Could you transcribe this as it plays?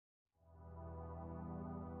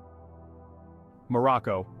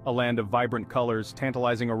Morocco, a land of vibrant colors,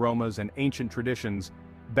 tantalizing aromas, and ancient traditions,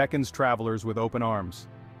 beckons travelers with open arms.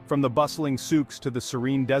 From the bustling souks to the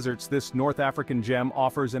serene deserts, this North African gem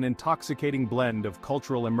offers an intoxicating blend of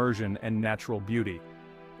cultural immersion and natural beauty.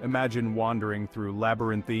 Imagine wandering through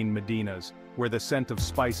labyrinthine Medinas, where the scent of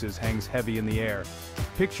spices hangs heavy in the air.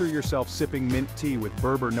 Picture yourself sipping mint tea with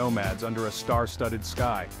Berber nomads under a star-studded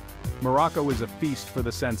sky. Morocco is a feast for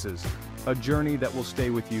the senses, a journey that will stay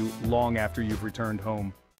with you long after you've returned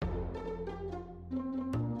home.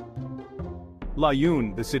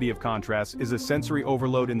 Laayoune, the city of contrasts, is a sensory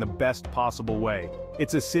overload in the best possible way.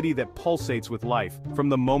 It's a city that pulsates with life, from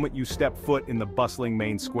the moment you step foot in the bustling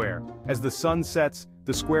main square. As the sun sets,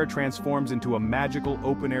 the square transforms into a magical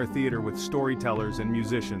open-air theater with storytellers and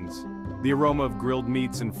musicians. The aroma of grilled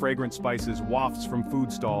meats and fragrant spices wafts from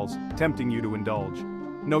food stalls, tempting you to indulge.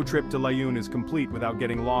 No trip to Laayoune is complete without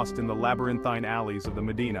getting lost in the labyrinthine alleys of the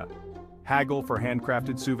Medina. Haggle for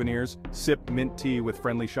handcrafted souvenirs, sip mint tea with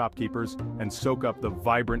friendly shopkeepers, and soak up the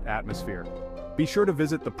vibrant atmosphere. Be sure to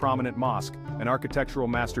visit the prominent mosque, an architectural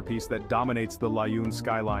masterpiece that dominates the Laayoune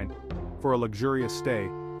skyline. For a luxurious stay,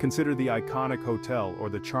 consider the iconic hotel or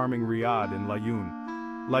the charming riad in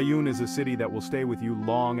Laayoune. Laayoune is a city that will stay with you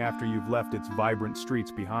long after you've left its vibrant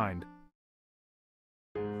streets behind.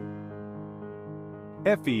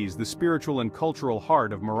 Fez, the spiritual and cultural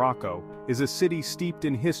heart of Morocco, is a city steeped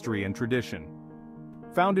in history and tradition.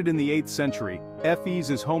 Founded in the 8th century, Fez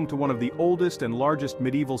is home to one of the oldest and largest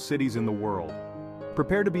medieval cities in the world.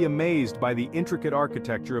 Prepare to be amazed by the intricate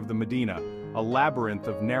architecture of the Medina, a labyrinth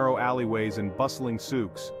of narrow alleyways and bustling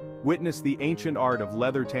souks. Witness the ancient art of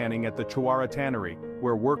leather tanning at the Chouara Tannery,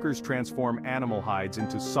 where workers transform animal hides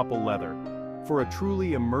into supple leather. For a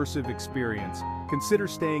truly immersive experience, consider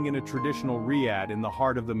staying in a traditional riad in the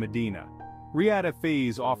heart of the Medina. Riad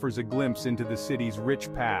Fez offers a glimpse into the city's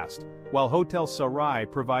rich past, while Hotel Sarai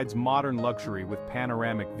provides modern luxury with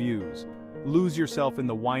panoramic views. Lose yourself in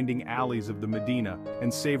the winding alleys of the Medina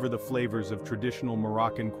and savor the flavors of traditional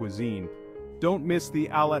Moroccan cuisine. Don't miss the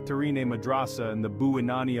Al Atarine Madrasa and the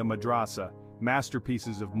Bouinania Madrasa,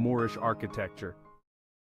 masterpieces of Moorish architecture.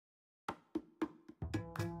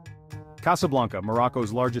 Casablanca,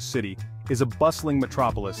 Morocco's largest city, is a bustling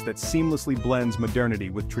metropolis that seamlessly blends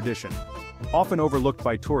modernity with tradition. Often overlooked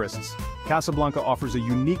by tourists, Casablanca offers a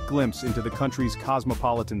unique glimpse into the country's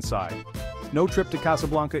cosmopolitan side. No trip to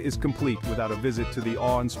Casablanca is complete without a visit to the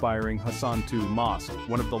awe-inspiring Hassan II Mosque,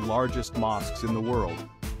 one of the largest mosques in the world.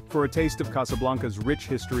 For a taste of Casablanca's rich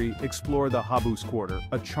history, explore the Habous Quarter,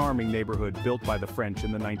 a charming neighborhood built by the French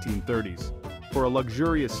in the 1930s. For a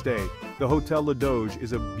luxurious stay, the Hotel Le Doge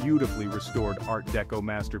is a beautifully restored Art Deco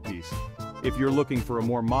masterpiece. If you're looking for a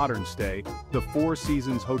more modern stay, the Four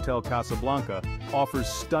Seasons Hotel Casablanca offers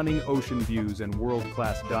stunning ocean views and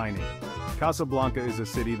world-class dining. Casablanca is a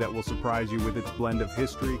city that will surprise you with its blend of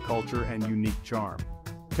history, culture, and unique charm.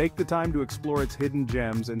 Take the time to explore its hidden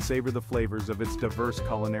gems and savor the flavors of its diverse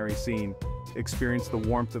culinary scene. Experience the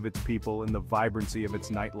warmth of its people and the vibrancy of its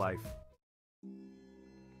nightlife.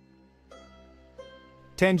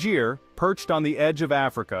 Tangier, perched on the edge of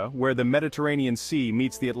Africa, where the Mediterranean Sea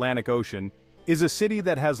meets the Atlantic Ocean, is a city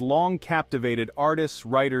that has long captivated artists,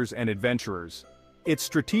 writers, and adventurers. Its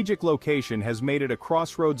strategic location has made it a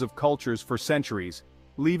crossroads of cultures for centuries,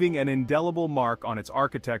 leaving an indelible mark on its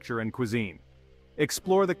architecture and cuisine.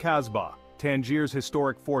 Explore the Kasbah, Tangier's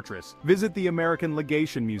historic fortress. Visit the American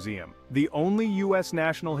Legation Museum, the only U.S.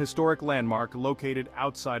 National Historic Landmark located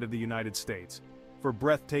outside of the United States. For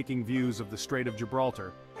breathtaking views of the Strait of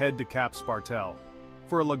Gibraltar, head to Cap Spartel.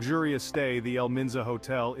 For a luxurious stay, the El Minza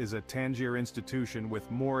Hotel is a Tangier institution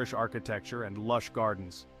with Moorish architecture and lush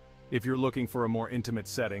gardens. If you're looking for a more intimate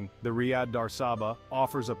setting, the Riad Dar Saba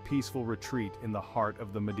offers a peaceful retreat in the heart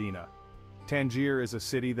of the Medina. Tangier is a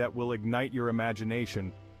city that will ignite your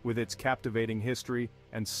imagination with its captivating history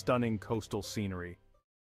and stunning coastal scenery.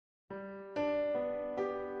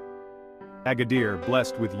 Agadir,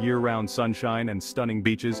 blessed with year-round sunshine and stunning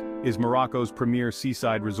beaches, is Morocco's premier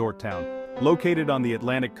seaside resort town. Located on the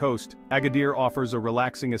Atlantic coast, Agadir offers a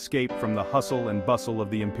relaxing escape from the hustle and bustle of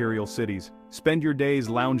the imperial cities. Spend your days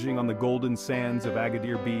lounging on the golden sands of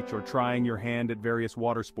Agadir Beach or trying your hand at various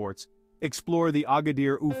water sports. Explore the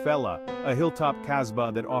Agadir Oufella, a hilltop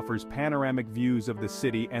kasbah that offers panoramic views of the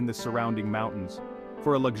city and the surrounding mountains.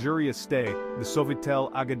 For a luxurious stay, the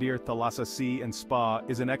Sofitel Agadir Thalassa Sea and Spa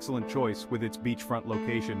is an excellent choice with its beachfront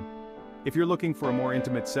location. If you're looking for a more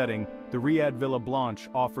intimate setting, the Riad Villa Blanche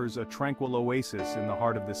offers a tranquil oasis in the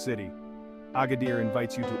heart of the city. Agadir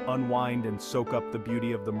invites you to unwind and soak up the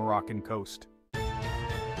beauty of the Moroccan coast.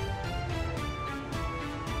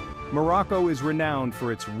 Morocco is renowned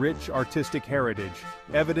for its rich artistic heritage,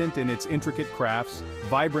 evident in its intricate crafts,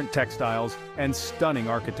 vibrant textiles, and stunning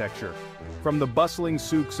architecture. From the bustling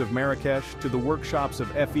souks of Marrakesh to the workshops of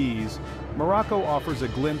Fes, Morocco offers a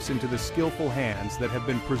glimpse into the skillful hands that have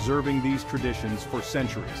been preserving these traditions for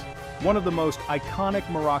centuries. One of the most iconic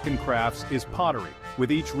Moroccan crafts is pottery,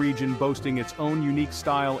 with each region boasting its own unique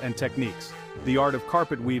style and techniques. The art of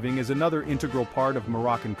carpet weaving is another integral part of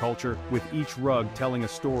Moroccan culture, with each rug telling a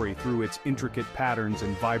story through its intricate patterns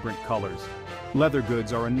and vibrant colors. Leather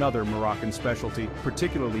goods are another Moroccan specialty,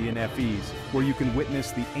 particularly in Fes, where you can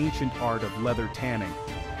witness the ancient art of leather tanning.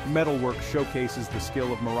 Metalwork showcases the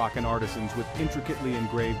skill of Moroccan artisans with intricately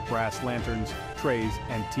engraved brass lanterns, trays,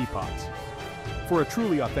 and teapots. For a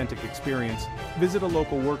truly authentic experience, visit a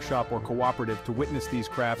local workshop or cooperative to witness these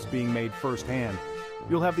crafts being made firsthand.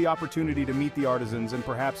 You'll have the opportunity to meet the artisans and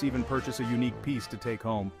perhaps even purchase a unique piece to take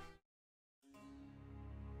home.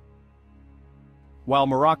 While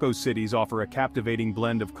Morocco's cities offer a captivating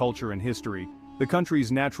blend of culture and history, the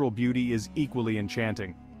country's natural beauty is equally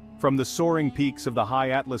enchanting. From the soaring peaks of the high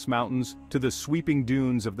Atlas Mountains to the sweeping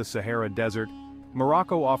dunes of the Sahara Desert,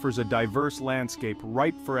 Morocco offers a diverse landscape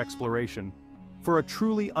ripe for exploration. For a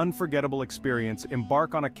truly unforgettable experience,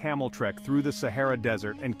 embark on a camel trek through the Sahara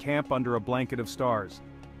Desert and camp under a blanket of stars.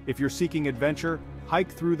 If you're seeking adventure, hike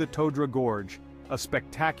through the Todra Gorge, a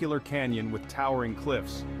spectacular canyon with towering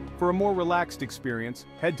cliffs. For a more relaxed experience,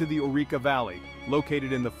 head to the Ourika Valley,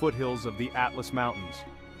 located in the foothills of the Atlas Mountains.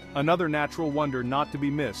 Another natural wonder not to be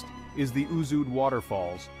missed is the Ouzoud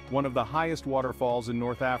Waterfalls, one of the highest waterfalls in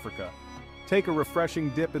North Africa. Take a refreshing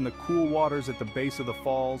dip in the cool waters at the base of the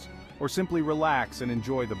falls, or simply relax and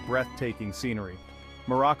enjoy the breathtaking scenery.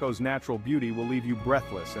 Morocco's natural beauty will leave you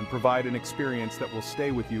breathless and provide an experience that will stay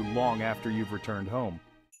with you long after you've returned home.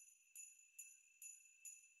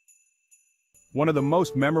 One of the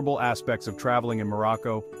most memorable aspects of traveling in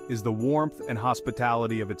Morocco is the warmth and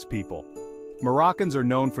hospitality of its people. Moroccans are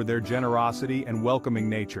known for their generosity and welcoming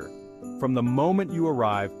nature. From the moment you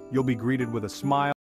arrive, you'll be greeted with a smile,